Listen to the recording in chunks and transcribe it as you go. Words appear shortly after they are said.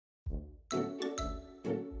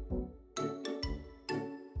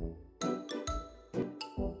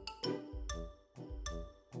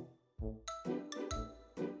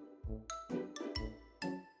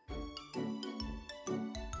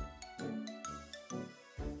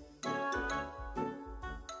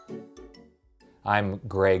I'm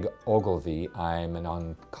Greg Ogilvie. I'm an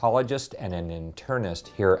oncologist and an internist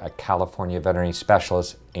here at California Veterinary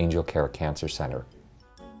Specialists Angel Care Cancer Center.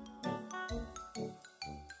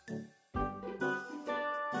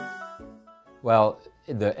 Well,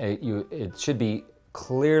 it should be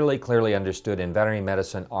clearly understood in veterinary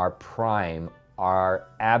medicine, our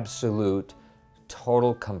absolute,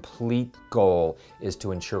 total, complete goal is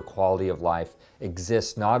to ensure quality of life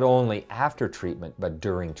exists not only after treatment, but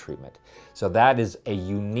during treatment. So that is a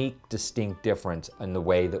unique, distinct difference in the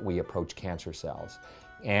way that we approach cancer cells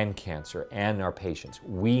and cancer and our patients.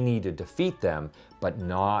 We need to defeat them, but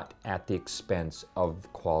not at the expense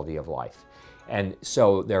of quality of life. And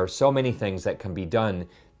so there are so many things that can be done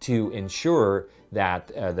to ensure that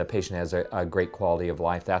the patient has a great quality of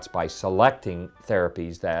life. That's by selecting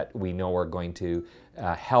therapies that we know are going to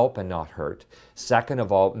help and not hurt. Second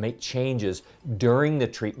of all, make changes during the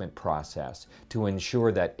treatment process to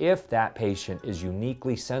ensure that if that patient is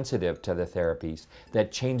uniquely sensitive to the therapies,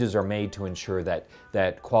 that changes are made to ensure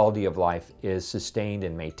that quality of life is sustained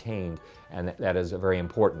and maintained, and that is very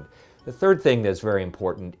important. The third thing that's very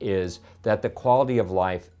important is that the quality of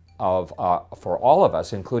life for all of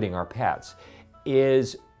us, including our pets,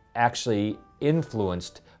 is actually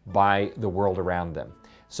influenced by the world around them.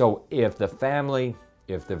 So if the family,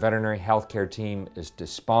 if the veterinary healthcare team is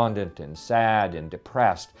despondent and sad and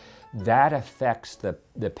depressed, that affects the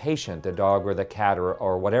patient, the dog or the cat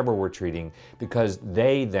or whatever we're treating, because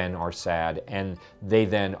they then are sad and they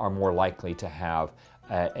then are more likely to have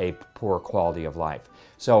a poor quality of life.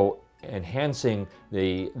 So enhancing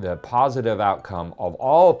the positive outcome of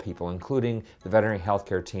all people, including the veterinary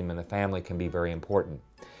healthcare team and the family, can be very important.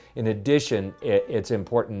 In addition, it's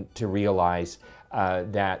important to realize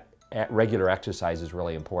that regular exercise is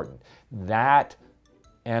really important. That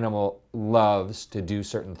animal loves to do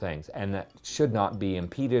certain things, and that should not be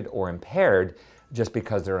impeded or impaired just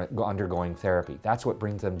because they're undergoing therapy. That's what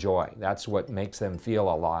brings them joy. That's what makes them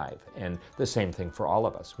feel alive. And the same thing for all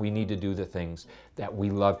of us. We need to do the things that we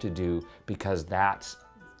love to do because that's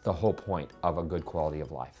the whole point of a good quality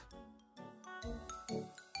of life.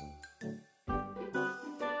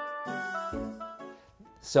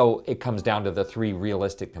 So it comes down to the three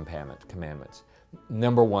realistic commandments.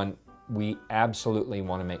 Number one, we absolutely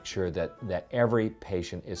want to make sure that every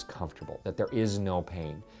patient is comfortable, that there is no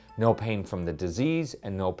pain. No pain from the disease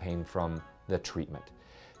and no pain from the treatment.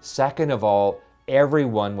 Second of all,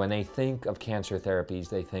 everyone, when they think of cancer therapies,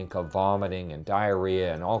 they think of vomiting and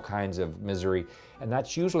diarrhea and all kinds of misery, and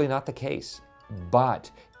that's usually not the case.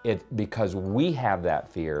 But because we have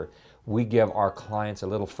that fear, we give our clients a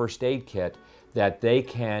little first aid kit that they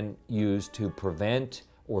can use to prevent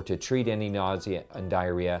or to treat any nausea and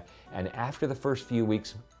diarrhea. And after the first few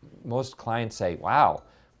weeks, most clients say, wow,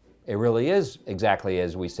 it really is exactly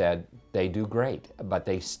as we said. They do great, but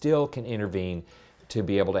they still can intervene to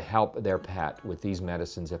be able to help their pet with these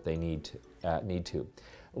medicines if they need to.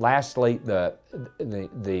 Lastly, a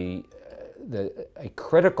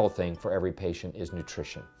critical thing for every patient is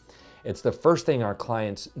nutrition. It's the first thing our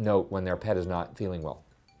clients note when their pet is not feeling well.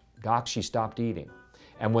 Doc, she stopped eating.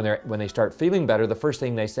 And when they start feeling better, the first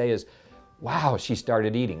thing they say is, wow, she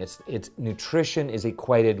started eating. Nutrition is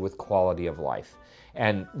equated with quality of life.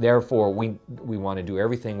 And therefore, we want to do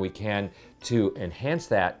everything we can to enhance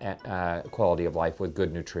that quality of life with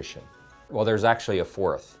good nutrition. Well, there's actually a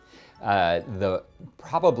fourth.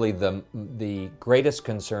 Probably the greatest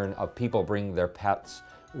concern of people bringing their pets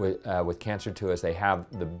with cancer to us,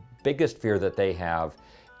 the biggest fear that they have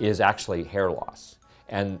is actually hair loss.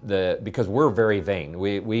 And because we're very vain,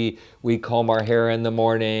 we comb our hair in the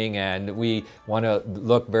morning and we want to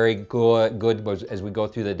look very good as we go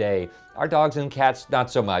through the day. Our dogs and cats,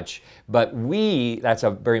 not so much, but that's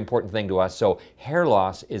a very important thing to us. So hair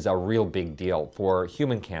loss is a real big deal for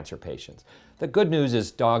human cancer patients. The good news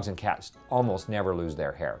is dogs and cats almost never lose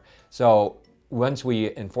their hair. So once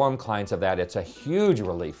we inform clients of that, it's a huge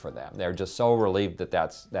relief for them. They're just so relieved that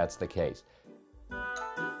that's the case.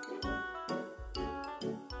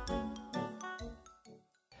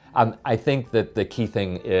 I think that the key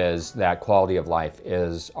thing is that quality of life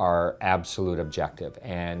is our absolute objective,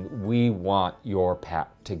 and we want your pet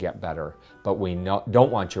to get better, but we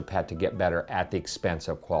don't want your pet to get better at the expense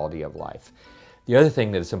of quality of life. The other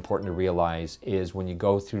thing that is important to realize is when you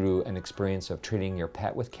go through an experience of treating your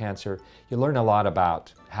pet with cancer, you learn a lot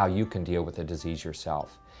about how you can deal with the disease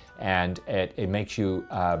yourself. And it makes you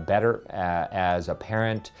better as a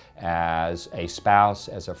parent, as a spouse,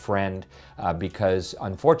 as a friend, because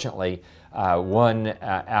unfortunately, 1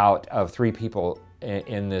 out of 3 people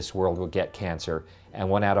in this world will get cancer, and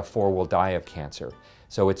 1 out of 4 will die of cancer.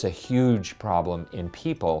 So it's a huge problem in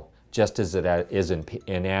people just as it is in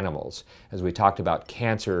animals. As we talked about,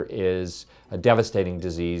 cancer is a devastating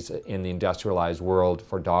disease in the industrialized world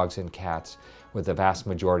for dogs and cats, with the vast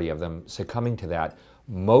majority of them succumbing to that.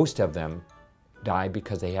 Most of them die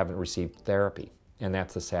because they haven't received therapy, and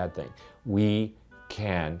that's the sad thing. We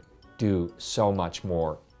can do so much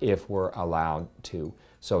more if we're allowed to.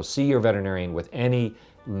 So see your veterinarian with any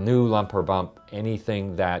new lump or bump,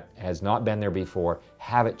 anything that has not been there before,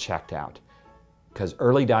 have it checked out. Because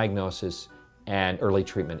early diagnosis and early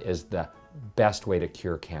treatment is the best way to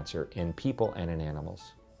cure cancer in people and in animals.